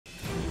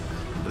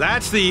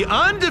That's the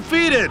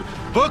undefeated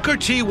Booker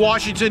T.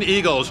 Washington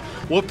Eagles.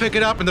 We'll pick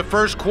it up in the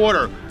first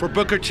quarter for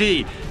Booker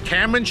T.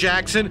 Cameron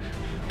Jackson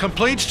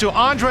completes to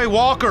Andre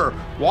Walker.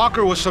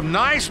 Walker with some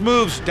nice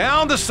moves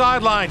down the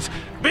sidelines.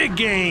 Big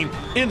gain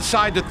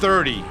inside the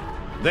 30.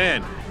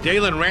 Then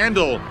Dalen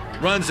Randall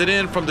runs it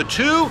in from the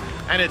 2,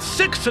 and it's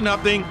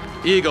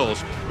 6-0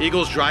 Eagles.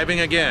 Eagles driving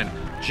again.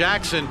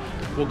 Jackson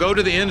will go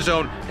to the end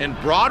zone, and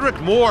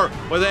Broderick Moore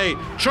with a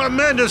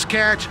tremendous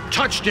catch.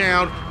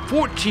 Touchdown,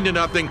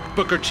 14-0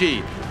 Booker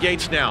T.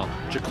 Yates now.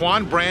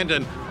 Jaquan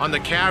Brandon on the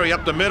carry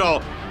up the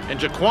middle, and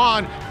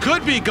Jaquan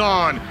could be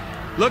gone.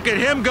 Look at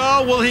him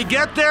go. Will he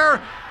get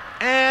there?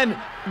 And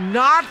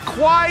not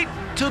quite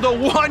to the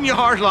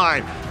 1-yard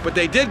line, but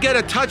they did get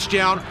a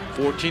touchdown,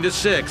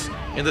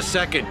 14-6. In the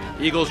second,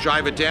 Eagles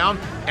drive it down.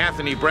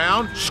 Anthony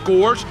Brown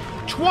scores,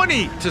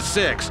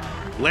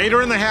 20-6.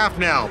 Later in the half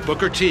now,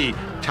 Booker T.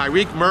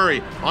 Tyreek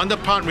Murray on the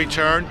punt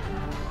return,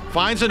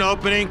 finds an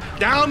opening,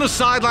 down the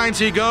sidelines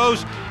he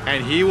goes,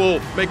 and he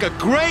will make a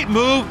great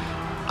move,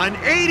 an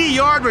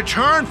 80-yard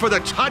return for the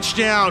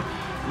touchdown.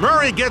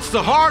 Murray gets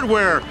the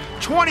hardware,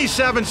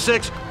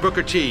 27-6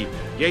 Booker T.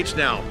 Yates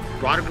now,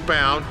 Broderick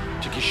Brown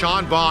to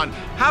Keyshawn Vaughn.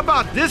 How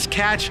about this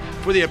catch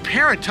for the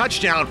apparent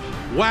touchdown?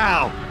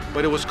 Wow,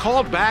 but it was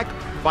called back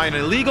by an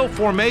illegal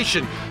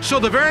formation. So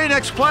the very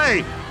next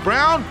play,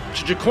 Brown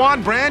to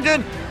Jaquan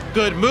Brandon,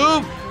 good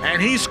move, and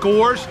he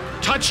scores,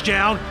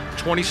 touchdown,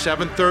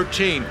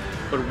 27-13.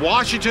 But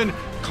Washington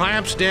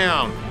clamps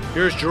down.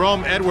 Here's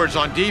Jerome Edwards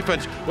on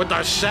defense with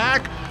a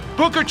sack.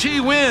 Booker T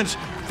wins,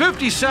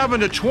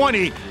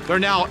 57-20. They're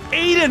now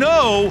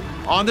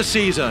 8-0 on the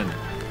season.